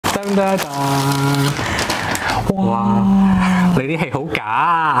噔噔噔！哇！你啲戲好假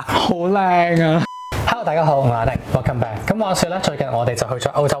啊，好靚啊！ Hello， 大家好，我係阿迪 ，Welcome back。咁話說咧，最近我哋就去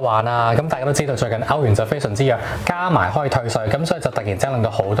咗歐洲玩啦。咁大家都知道最近歐元就非常之弱，加埋可以退稅，咁所以就突然之間令到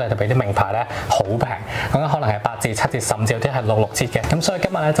好多人就俾啲名牌咧好平，講緊可能係8至7折，甚至有啲係6折嘅。咁所以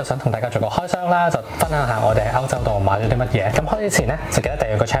今日咧就想同大家做個開箱啦，就分享下我哋喺歐洲度買咗啲乜嘢。咁開始前咧就記得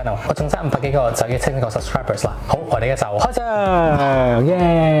訂閱個 channel， 我仲差500幾個就要清呢個 subscribers 啦。好，我哋而家就開箱，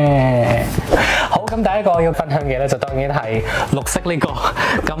耶！好，咁第一個要分享嘅咧就當然係綠色呢個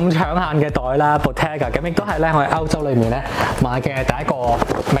咁搶眼嘅袋啦 ，Bottega。咁亦都係咧，我喺歐洲裏面咧買嘅第一個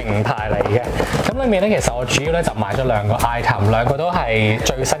名牌嚟嘅。咁裏面咧，其實我主要咧就買咗2個 item， 2個都係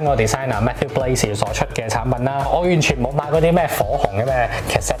最新個 designer Matthieu Blazy 所出嘅產品啦。我完全冇買嗰啲咩火紅嘅咩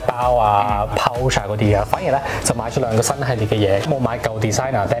cassette 包啊、pouch 啊嗰啲啊，反而咧就買咗2個新系列嘅嘢，冇買舊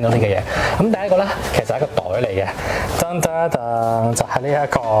designer Daniel 啲嘅嘢。咁第一個咧其實係一個袋嚟嘅，噔噔噔就係呢一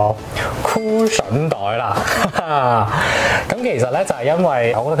個 cushion 袋啦。咁其實咧就係因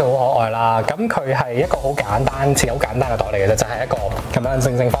為我覺得佢好可愛啦，咁佢係一個好簡單嘅袋嚟嘅啫，就係一個咁樣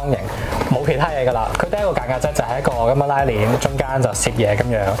正方形，冇其他嘢㗎啦。佢第一個揀嘅啫就係一個咁樣拉鏈，中間就攝嘢咁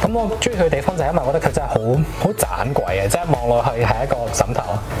樣。咁我中意佢嘅地方就係因為我覺得佢真係好盞鬼嘅，即係望落去係一個枕頭，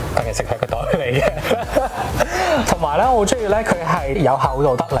但其實係個袋嚟嘅。同埋咧，我好中意咧，佢係有厚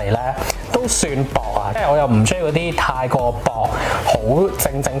度得嚟咧，都算薄啊，即係我又唔中意嗰啲太過薄，好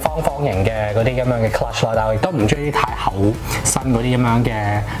正方形嘅嗰啲咁樣嘅 clutch 啦，但係亦都唔中意太厚身嗰啲咁樣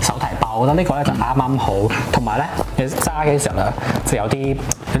嘅手提包。我覺得呢個咧就啱好，同埋咧你揸嘅時候咧就有啲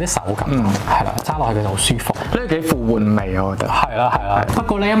手感，係啦，揸落去佢就好舒服。呢個幾富換味啊，我覺得。係啦。不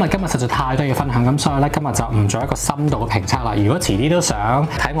過咧，因為今日實在太多嘢分享，咁所以咧今日就唔做一個深度嘅評測啦。如果遲啲都想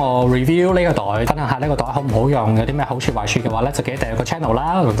睇我 review 呢個袋，分享下呢個袋好唔好用，有啲咩好處壞處嘅話咧，就記得訂閱個 channel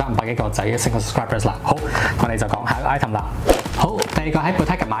啦，同爭500幾個仔嘅升個 subscribers 啦。好，我哋就講下一個 item 啦。好，第2個喺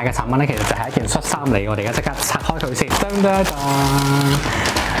Bottega 買嘅產品咧，其實就係一件恤衫嚟，我哋而家即刻拆開佢先。噔噔噔！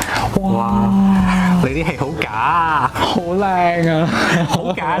哇！你啲戲好假啊，好靚啊，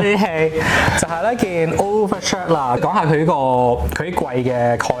好假啲戲。就係一件 overshirt 啦，講下佢啲櫃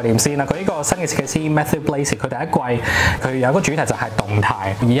嘅概念先啦。佢呢個新嘅設計師 Matthieu Blazy， 佢第一季佢有一個主題就係動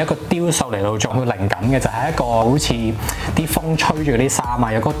態，以一個雕塑嚟到做佢靈感嘅，就係一個好似啲風吹住啲衫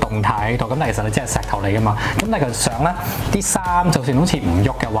啊，有嗰個動態喺度。咁但係其實你真係石頭嚟㗎嘛。咁但係其實上咧啲衫就算好似唔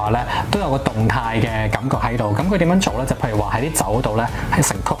喐嘅話咧，都有個動態嘅感覺喺度。咁佢點樣做咧？就譬如話喺啲袖度咧係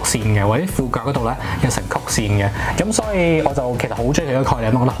成曲線嘅，或者褲腳嗰度咧有成曲線嘅。咁所以我就其實好中意佢嘅概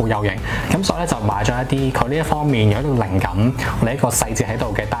念，我覺得好有型。咁所以咧就買咗一啲佢呢一方面有一個靈感，或者一個細節喺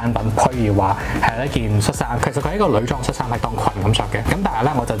度嘅單品，譬如話係一件恤衫。其實佢係一個女裝恤衫，係當裙咁着嘅。咁但係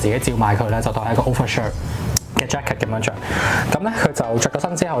咧我就自己照買佢咧，就當係一個 overshirt嘅 jacket 咁樣着。咁咧佢就着咗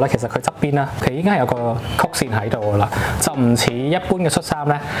身之後咧，其實佢側邊咧，佢已經係有個曲線喺度㗎啦，就唔似一般嘅恤衫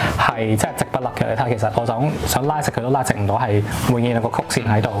咧係即係直不甩嘅。你睇其實我想拉直佢都拉直唔到，係永遠有個曲線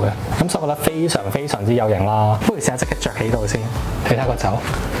喺度嘅。咁所以我覺得非常之有型啦。不如試下即刻着起度先。你睇個袖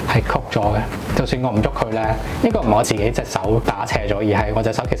係曲咗嘅，就算我唔喐佢咧，呢個唔係我自己隻手打斜咗，而係我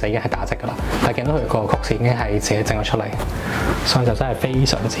隻手其實已經係打直㗎啦。但係見到佢個曲線已經係自己整咗出嚟，所以就真係非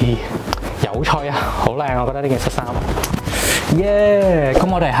常之有趣啊，好靚！我覺得呢件恤衫，耶！咁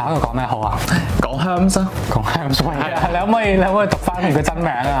我哋下一個講咩好啊？講 Hermes 啊，講 Hermes 你可唔可以讀翻佢個真名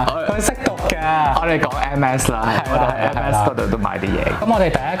啊？佢識讀㗎。我哋講 MS 啦，我哋喺 MS 嗰度都買啲嘢。咁我哋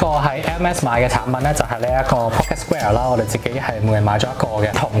第一個喺 MS 買嘅產品咧，就係呢一個 Pocket Square 啦。我哋自己係每人買咗一個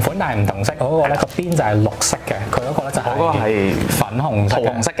嘅，同款但係唔同色。嗰個咧個邊就係綠色嘅，佢嗰個咧就係粉紅色嘅。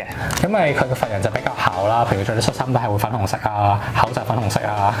桃紅色嘅。因為佢嘅份人就比較厚啦，譬如着啲恤衫都係會粉紅色啊，口就粉紅色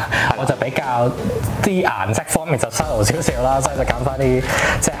啊。我就比較啲顏色方面就收留少少啦，所以就揀翻啲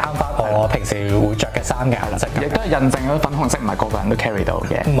即係啱翻我平時會着嘅衫嘅顏色。亦都係印證咗粉紅色唔係個個人都 carry 到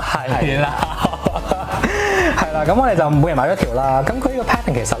嘅。唔係啦，係啦，咁我哋就每人買咗條啦。咁佢呢個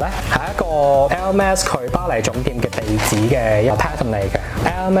pattern 其實咧係一個 Hermes 佢巴黎總店嘅地址嘅一個 pattern 嚟嘅。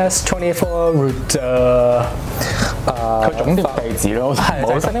Hermes 24 Rue 佢總店地址咯，係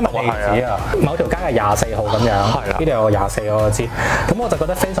就係啲地址啊，某條街係24號咁樣，係啦，呢度有個24我知。咁我就覺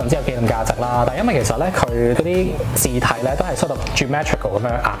得非常之有紀念價值啦。但係因為其實咧佢嗰啲字體咧都係 sort of geometrical 咁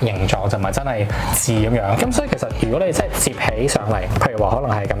樣額形狀，就唔係真係字咁樣。咁所以其實如果你真係摺起上嚟，譬如話可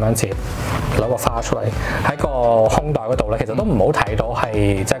能係咁樣摺，攞個花出嚟喺個胸袋嗰度咧，其實都唔好睇到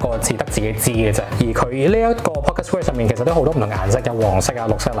係即係個字得自己知嘅啫。而佢呢一個 pocket square 上面其實都好多唔同顏色，有黃色啊、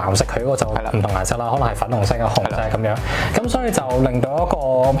綠色、藍色，佢嗰個就唔同顏色啦，可能係粉紅色啊、紅色咁樣。咁所以就令到一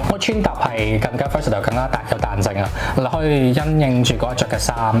個穿搭係更加 versatile， 更加有彈性啊！你可以因應住嗰一着嘅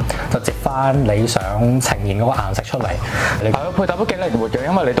衫，就摺翻你想呈現嗰個顏色出嚟。係咯，配搭都幾靈活嘅，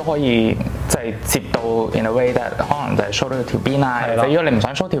因為你都可以即係接到 in a way that 可能就係 show 到條邊啊，或者如果你唔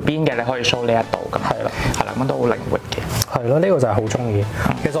想 show 條邊嘅，你可以 show 呢一度咁。係啦，咁都好靈活嘅。係咯，呢個就係好中意。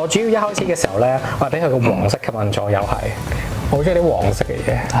其實我主要一開始嘅時候咧，我係俾佢個黃色吸引咗，又係我好中意啲黃色嘅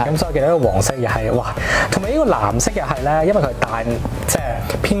嘢。咁所以我見到呢個黃色又係哇，同埋呢個藍色又係咧，因為佢係淡即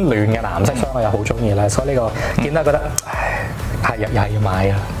係偏暖嘅藍色，所以我又好中意咧。所以呢個見到覺得係又係要買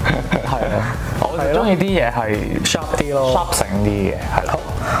啊。係啊，我哋中意啲嘢係 sharp 啲咯 ，sharp 醒啲嘅。係啦，好，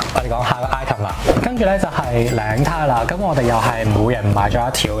我哋講下個 item 啦。跟住咧就係領呔啦。咁我哋又係每人買咗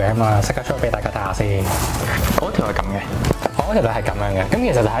一條嘅嘛，即刻出俾大家睇下先。嗰條係咁嘅。我嗰條係咁樣嘅，咁其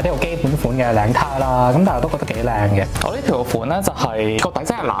實就係呢個基本款嘅領呔啦，咁但係我都覺得幾靚嘅。我呢條款咧就係個底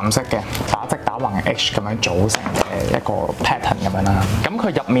真係藍色嘅，打直打橫 H 咁樣組成嘅一個 pattern 咁樣啦。咁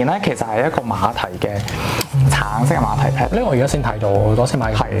佢入面咧其實係一個馬蹄嘅橙色嘅馬蹄 pattern。呢個我而家先睇到，我先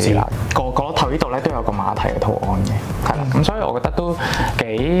買嘅。係啦，個頭呢度咧都有個馬蹄嘅圖案嘅，係啦。咁所以我覺得都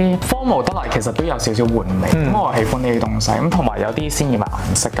幾 formal 得嚟，其實都有少少玩味。咁我喜歡呢啲東西，咁同埋有啲鮮豔嘅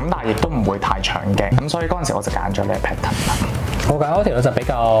顏色，咁但係亦都唔會太搶鏡。咁所以嗰陣時我就揀咗呢個 pattern 啦。我揀嗰條咧就比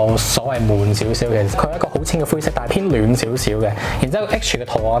較所謂悶少少嘅，佢係一個好淺嘅灰色，但係偏暖少少嘅。然之後 H 嘅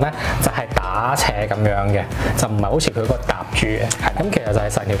圖案咧就係打斜咁樣嘅，就唔係好似佢嗰個搭住嘅。咁其實就係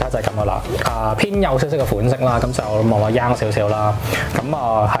成條呔就係咁噶啦。偏幼少少嘅款式啦，咁就望下 young 少少啦。咁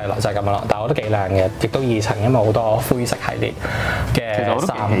係啦，就係咁樣啦。但係我都幾靚嘅，亦都二層，因為好多灰色系列嘅衫。其實我都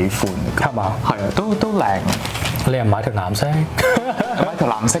幾喜歡，係嘛？係啊，都靚。你又買條藍色？買條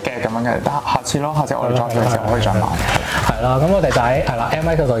藍色嘅咁樣嘅，得下次咯，下次我哋再嘅時候可以再買。係啦，咁我哋就喺係啦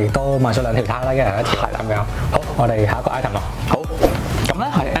MI 嗰度亦都買咗兩條呔啦，一人一條係咁樣。好，我哋下一個 item 啦。好，咁咧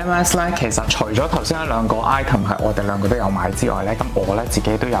喺 MS 咧，其實除咗頭先一兩個 item 係我哋兩個都有買之外咧，咁我咧自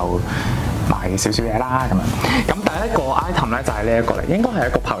己都有買少少嘢啦咁樣。咁第一個 item 咧就係呢一個嚟，應該係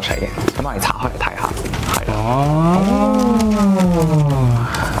一個 pouch 嚟嘅，咁我哋拆開嚟睇下。係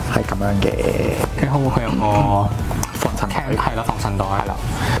係咁樣嘅，幾好，佢有個防塵袋，係啦，防塵袋係啦。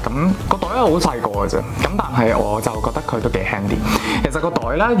咁個袋咧好細個嘅啫，咁但係我就覺得佢都幾 handy。其實個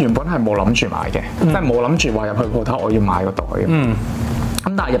袋咧原本係冇諗住買嘅，即係冇諗住話入去鋪頭我要買個袋嘅。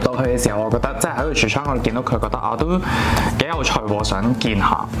咁但係入到去嘅時候，我覺得即係喺個櫥窗我見到佢，覺得都幾有趣喎，想見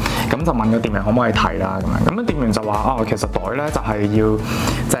下。咁就問個店員可唔可以睇啦咁樣。咁店員就話其實袋咧就係要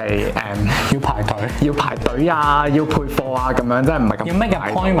即係要排隊，要排隊啊，要配貨啊咁樣，即係唔係咁要咩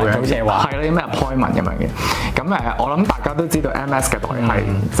appointment 好似話係啦，要咩 appointment 咁樣嘅。咁我諗大家都知道 MS 嘅袋係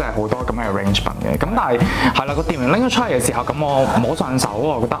即係好多咁嘅 arrangement 嘅。咁但係係啦，個店員拎咗出嚟嘅時候，咁我摸上手，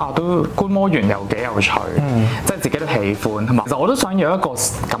我覺得都觀摩完又幾有趣，即係自己都喜歡。同埋其實我都想要一個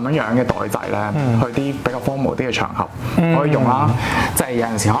咁樣嘅袋仔咧，去啲比較 formal 啲嘅場合可以用啦。即係有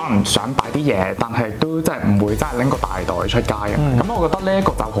陣時可能想擺啲嘢，但係都真係唔會真係拎個大袋出街嘅。咁我覺得呢一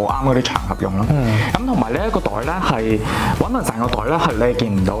個就好啱嗰啲場合用咯。咁同埋呢一個袋咧係揾到成個袋咧係你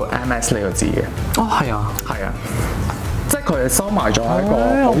見唔到 MS 呢個字嘅。係啊，係啊。即係佢收埋咗喺個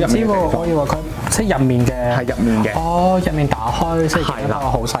好入面嘅地方。我以為佢即係入面嘅，係入面嘅。入面打開即係見到一個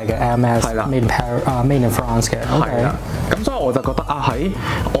好細嘅 MS，係啦，made in France 嘅。係啦。咁所以我就覺得喺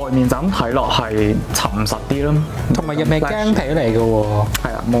外面就咁睇落係沉實啲咯，同埋入面驚皮嚟嘅喎。係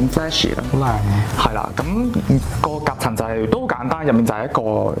啊，冇咁 flashy 咯。好靚。係啦，咁個夾層就係都好簡單，入面就係一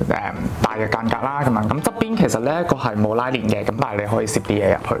個大嘅間隔啦咁樣。咁側邊其實呢一個係冇拉鏈嘅，咁但係你可以攝啲嘢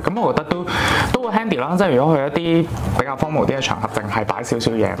入去。咁我覺得都會 handy 啦，即係如果去一啲比較formal啲嘅場合，淨係擺少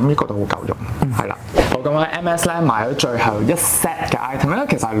少嘢，咁呢個都好夠用。係啦，好咁咧 MS 咧買咗最後一 set 嘅 item 咧，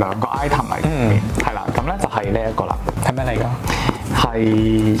其實係兩個 item 嚟嘅。係啦，咁咧就係呢一個啦。係咩嚟㗎？係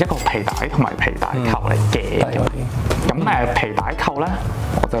一個皮帶同埋皮帶扣嚟嘅。咁皮帶扣咧，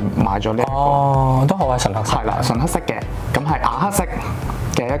我就買咗呢一個。都好係純黑色。係啦，純黑色嘅，咁係啞黑色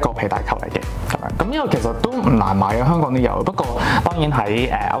嘅一個皮帶扣嚟嘅。咁樣，咁呢個其實都唔難買嘅，香港都有。不過當然喺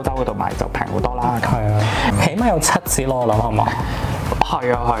歐洲嗰度買就平好多啦。係啊，起碼有7支咯，我諗係嘛？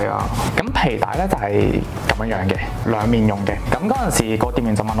係啊，咁皮帶咧就係咁樣嘅，兩面用嘅。咁嗰陣時個店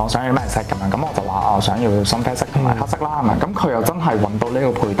員就問我想要咩色咁樣，咁我就話我想要深啡色同埋黑色啦，咁佢又真係揾到呢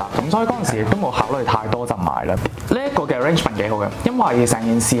個配搭，咁所以嗰陣時亦都冇考慮太多就買啦。呢一個嘅 arrangement 幾好嘅，因為成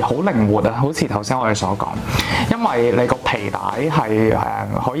件事好靈活啊，好似頭先我哋所講，因為你個皮帶係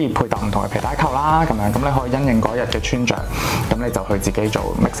可以配搭唔同嘅皮帶扣啦，咁樣，咁你可以因應嗰日嘅穿着，咁你就去自己做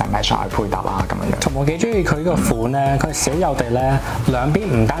mix and match 去配搭啦，咁樣。同我幾中意佢呢個款咧，佢係少有地咧，兩邊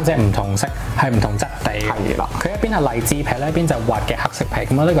唔單止係唔同色，係唔同質地。係啦，佢一邊係荔枝皮，呢一邊就滑嘅黑色皮，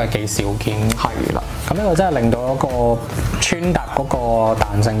咁啊呢個係幾少見。係啦，咁呢個真係令到嗰個穿搭嗰個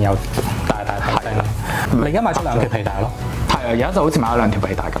彈性有大提升。你而家買咗兩條皮帶咯？係啊，而家就好似買咗兩條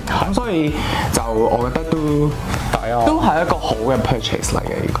皮帶咁，所以就我覺得都啊，都係一個好嘅 purchase 嚟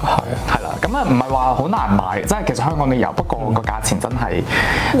嘅呢個。係啦，咁啊唔係話好難買，即係其實香港都有，不過個價錢真係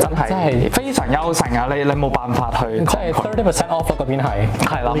非常優勝啊！你冇辦法去即係 30% off 嗰邊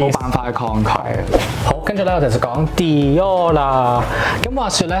係啦，冇辦法去抗拒。好，跟住咧我哋就講 Dior 啦。咁話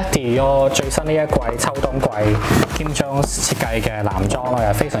說咧 Dior 最新呢一季秋冬季兼將設計嘅男裝我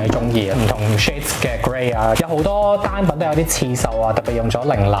又非常之中意，唔同 shades 嘅 grey 啊，有好多單品都有啲刺繡啊，特別用咗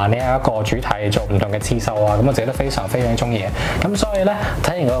鈴蘭呢一個主題做唔同嘅刺繡啊，咁我自己都非常中意嘅。咁所以咧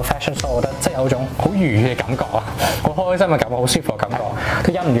睇完個 fashion show，我覺得即係有種好愉悅嘅感覺啊，好開心嘅感覺，好舒服嘅感覺，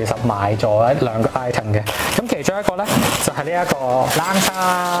都忍唔住就買咗兩個 item 嘅。咁其中一個咧就係呢一個冷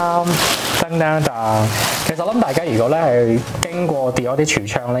衫，噔噔噔。其實我諗大家如果咧係經過 Dior 啲櫥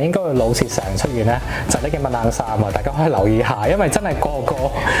窗咧，應該會老是成日出現咧，就係呢件乜冷衫啊！大家可以留意下，因為真係個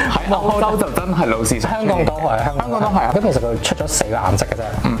喺歐洲就真係老是成日，香港都係，香港都係啊！咁其實佢出咗4個顏色嘅啫。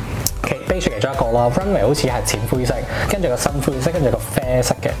beige 其中一個啦 ，runway 好似係淺灰色，跟住個深灰色，跟住個啡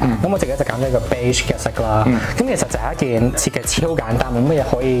色嘅。咁我自己就揀咗一個 beige 嘅色啦。咁其實就係一件設計超簡單，冇乜嘢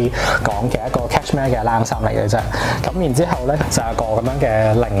可以講嘅一個 cashmere 嘅冷衫嚟嘅啫。咁然之後咧就有個咁樣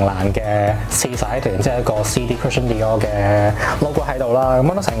嘅鈴蘭嘅刺晒一段，即係一個 CD Christian Dior 嘅 logo 喺度啦。咁我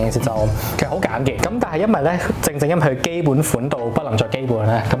覺得成件事就其實好簡潔。咁但係因為咧正因為佢基本款到不能再基本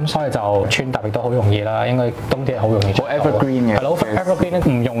咧，咁所以就穿搭亦都好容易啦。應該冬天係好容易着。好 evergreen 嘅。係咯 ，evergreen 咧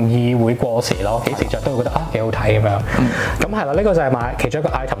唔容易會過時咯，幾時着都會覺得啊幾好睇咁樣。咁係啦，呢個就係買其中一個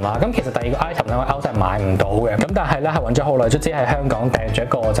item 啦。咁其實第二個 item 咧，我歐真係買唔到嘅。咁但係咧係揾咗好耐，卒之喺香港訂咗一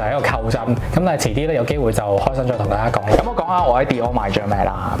個就係一個扣針。咁但係遲啲咧有機會就開心再同大家講。咁我講下我喺 Dior 買咗咩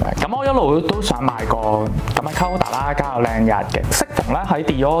啦，係咪？咁我一路都想買個咁嘅 coat 啦，加個靚日嘅。適逢咧喺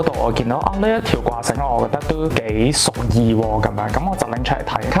Dior 度我見到啊呢一條掛繩我覺得都幾屬意喎咁樣。咁我就拎出嚟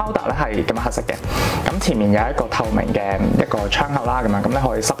睇 coat 咧係咁樣黑色嘅。咁前面有一個透明嘅一個窗口啦，咁樣咁你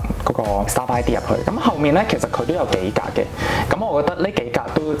可以塞嗰個 Star ID 入去。咁後面咧其實佢都有幾格嘅。咁我覺得呢幾格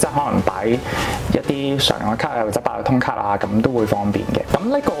都即係可能擺一啲常用嘅卡啊，或者八達通卡啊，咁都會方便嘅。咁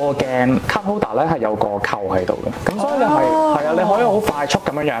呢個嘅 card holder 咧係有個扣喺度嘅。咁所以你係啊，你可以好快速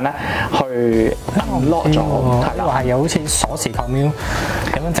咁樣咧去 unlock 咗，係啦，係好似鎖匙扣秒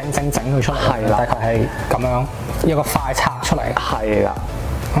咁樣整佢出嚟，係啦，大概係咁樣一個快拆出嚟，係啦。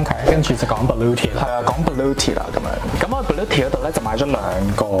OK， 跟住就講 Berluti 啦。係啊，講 Berluti 啦咁樣。咁我 Berluti 嗰度咧就買咗2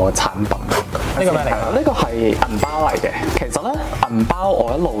個產品。呢個咩嚟㗎？呢個係銀包嚟嘅。其實咧銀包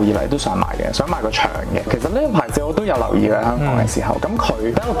我一路以嚟都想買嘅，想買個長嘅。其實呢個牌子我都有留意嘅香港嘅時候。咁佢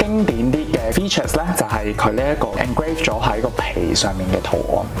比較經典啲嘅 features 咧，就係佢呢一個 engrave 咗喺個皮上面嘅圖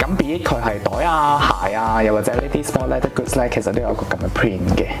案。咁 be it 佢係袋啊、鞋啊，又或者呢啲 sport leather goods 咧，其實都有個咁嘅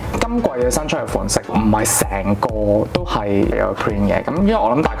print 嘅。今季嘅新出嘅款式唔係成個都係有 print 嘅。咁因為我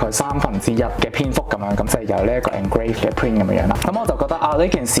諗大概1/3嘅篇幅咁樣，咁即係有呢一個 engrave 嘅 print 咁樣啦。咁我就覺得啊，呢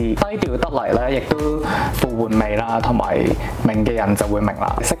件事低調得嚟咧，亦都富換味啦，同埋明嘅人就會明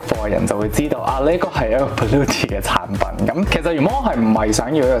啦，識貨嘅人就會知道啊，呢個係一個 Berluti 嘅產品。咁其實原本我係唔係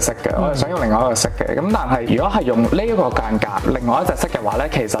想要呢個色嘅，我係想要另外一個色嘅。咁但係如果係用呢一個間隔，另外一隻色嘅話咧，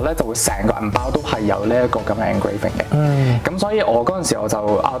其實咧就會成個銀包都係有呢一個咁嘅 engraving 嘅。咁所以我嗰陣時我就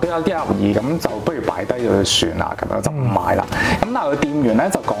都有啲猶豫，咁就不如擺低咗佢算啦，咁樣就唔買啦。咁但係個店員咧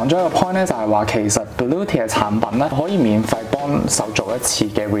就講咗一個 point 咧，就係話其實 Berluti 嘅產品咧可以免費幫手做一次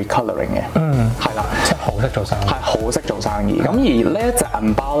嘅 recolouring 嘅。係啦，即係好識做生意。係好識做生意。咁而呢一隻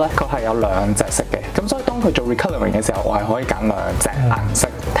銀包咧，佢係有2隻色嘅。咁所以當佢做 recolouring 嘅時候，我係可以揀2隻顏色。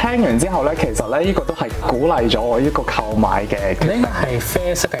聽完之後咧，其實咧呢個都係鼓勵咗我呢個購買嘅。呢個係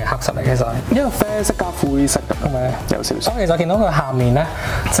啡色定係黑色嚟？其實因為啡色加灰色咁樣，有少少。所以其實見到佢下面咧，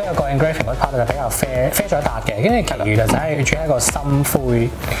即係有個 engraving 嗰 part 就比較啡咗一笪嘅，跟住其餘就係轉一個深灰。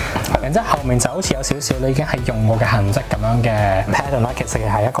然之後後面就好似有少少你已經係用過嘅痕跡咁樣嘅 pattern 啦，其實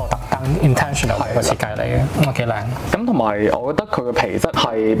係一個特登 intentional 嘅一個設計嚟嘅，幾靚。咁同埋我覺得佢嘅皮質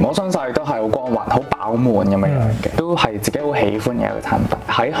係摸上晒都係好光滑、好飽滿咁樣嘅，都係自己好喜歡嘅一個產品。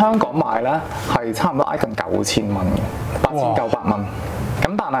喺香港買咧係差唔多挨近9000蚊嘅，8900蚊。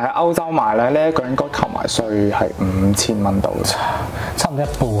咁但係喺歐洲買咧，呢一個應該扣埋稅係5000蚊到，差唔多一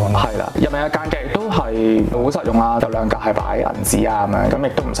半。係啦，入面嘅間隔亦都係好實用啦，有2格係擺銀紙啊咁樣，咁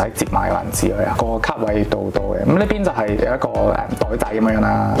亦都唔使摺埋個銀紙去啊，個卡位都好多嘅。咁呢邊就係有一個袋仔咁樣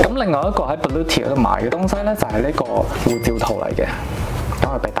啦。咁另外一個喺 Berluti 嗰度買嘅東西咧，就係呢個護照套嚟嘅。咁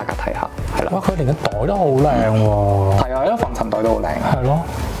我俾大家睇下，係啦。哇！佢連個袋都好靚喎。係啊，因為防塵袋都好靚。係咯。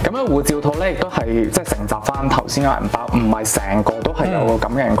咁樣護照套咧，亦都係即係承襲翻頭先個銀包，唔係成個都係有個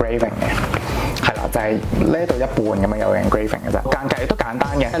咁嘅 engraving 嘅。係啦，就係呢度一半咁樣有 engraving 嘅啫。間隔亦都簡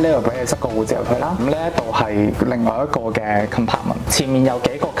單嘅，呢度俾你塞個護照入去啦。咁呢一度係另外一個嘅 compartment， 前面有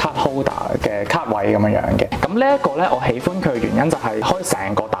幾個 card holder 嘅 card 位咁樣樣嘅。咁呢一個咧，我喜歡佢嘅原因就係可以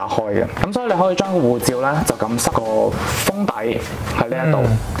成個打開嘅。咁所以你可以將個護照咧就咁塞個封底喺呢一度。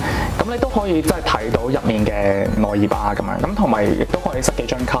咁你都可以真係睇到入面嘅內頁啊咁樣，咁同埋亦都可以塞幾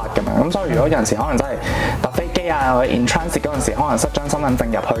張卡咁樣。咁所以如果有陣時可能真係搭飛機啊，或者 in transit 嗰陣時，可能塞張身份證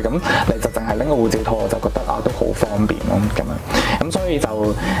入去，咁你就淨係拎個護照套，我就覺得都好方便咯咁樣。咁所以就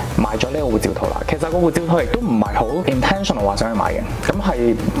買咗呢個護照套啦。其實個護照套亦都唔係好 intentional 話想去買嘅，咁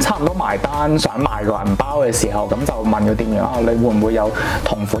係差唔多埋單想買個銀包嘅時候，咁就問個店員你會唔會有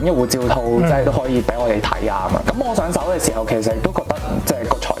同款嘅護照套，即係都可以俾我哋睇啊咁樣。咁我上手嘅時候，其實亦都覺得即係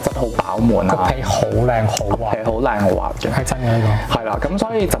個材質好飽滿啊，個皮好靚好滑，係好靚好滑嘅，係真嘅呢個。係啦，咁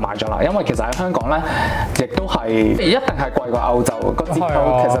所以就買咗啦。因為其實喺香港咧，亦都係一定係貴過歐洲，個折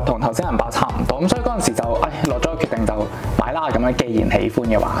扣其實同頭先銀包差唔多。咁所以嗰陣時就落咗個決定就買啦。咁樣既然喜歡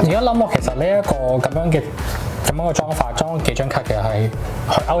嘅話，而家諗我其實呢一個咁樣嘅裝法，裝幾張卡其實係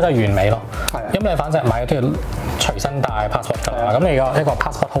去歐洲完美咯。係啊，因為你反正買都要隨身帶 passport 㗎啦。咁你個一個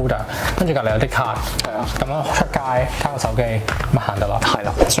passport holder，跟住隔離有啲卡，係啊，咁樣出街卡個手機咪行得啦。係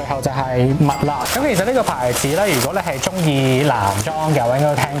啦，最後就係襪啦。咁其實呢個牌子咧，如果你係中意男裝嘅，我應該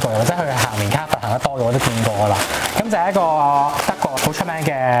都聽過，或者去行棉卡佛行得多嘅，我都見過㗎啦。咁就係一個德國好出名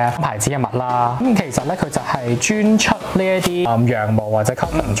嘅牌子嘅襪啦。咁其實咧，佢就係專出呢一啲羊毛或者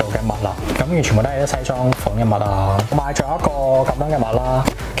cotton 做嘅襪啦。咁全部都係啲西裝款嘅襪啊。我買咗一個咁樣嘅襪啦。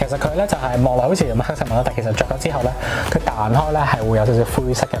其實佢咧就係望落好似咁黑色襪啦，但其實着咗之後咧，佢彈開咧係會有少少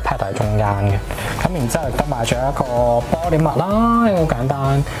灰色嘅 pattern 喺中間嘅。咁然之後亦都買咗一個波點襪啦，呢個好簡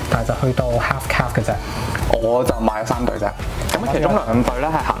單，但係就去到 half calf 嘅啫。我就買咗3對啫。咁其中2對咧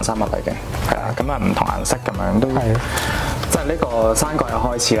係行山襪嚟嘅，係啦，咁唔同顏色咁樣都，即係呢個山季又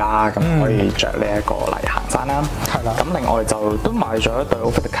開始啦，咁可以着呢一個嚟行山啦。係啦，咁另外就都買咗一對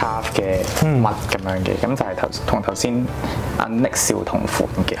over the calf 嘅襪咁樣嘅，咁就係同頭先阿 Nick 少同款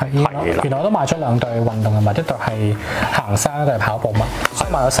嘅。係啦，原來我都買咗2對運動嘅襪，一對係行山，一對係跑步襪，所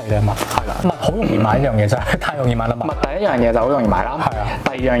以買咗4對襪。係啦，襪好容易買呢樣嘢真係太容易買啦。襪第一樣嘢就好容易買啦，係啊。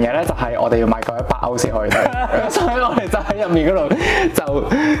第二樣嘢咧就係我哋要買夠100歐先可以睇，所以我哋就喺入面嗰度就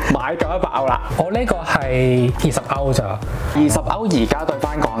買夠100歐啦。我呢個係20歐咋，20歐而家對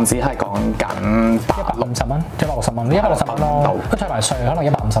翻港紙係講緊150蚊，160蚊，160蚊咯，都退埋稅，可能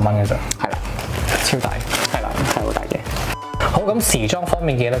150蚊嘅啫。係啦，超抵，係啦，係好抵嘅。好，咁時裝方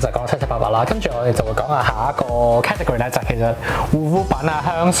面嘅嘢咧就講七七八八啦，跟住我哋就會講下一個 category 咧，就係其實護膚品啊、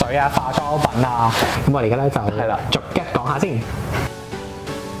香水啊、化妝品啊，咁我哋而家咧就係啦，逐一講下先。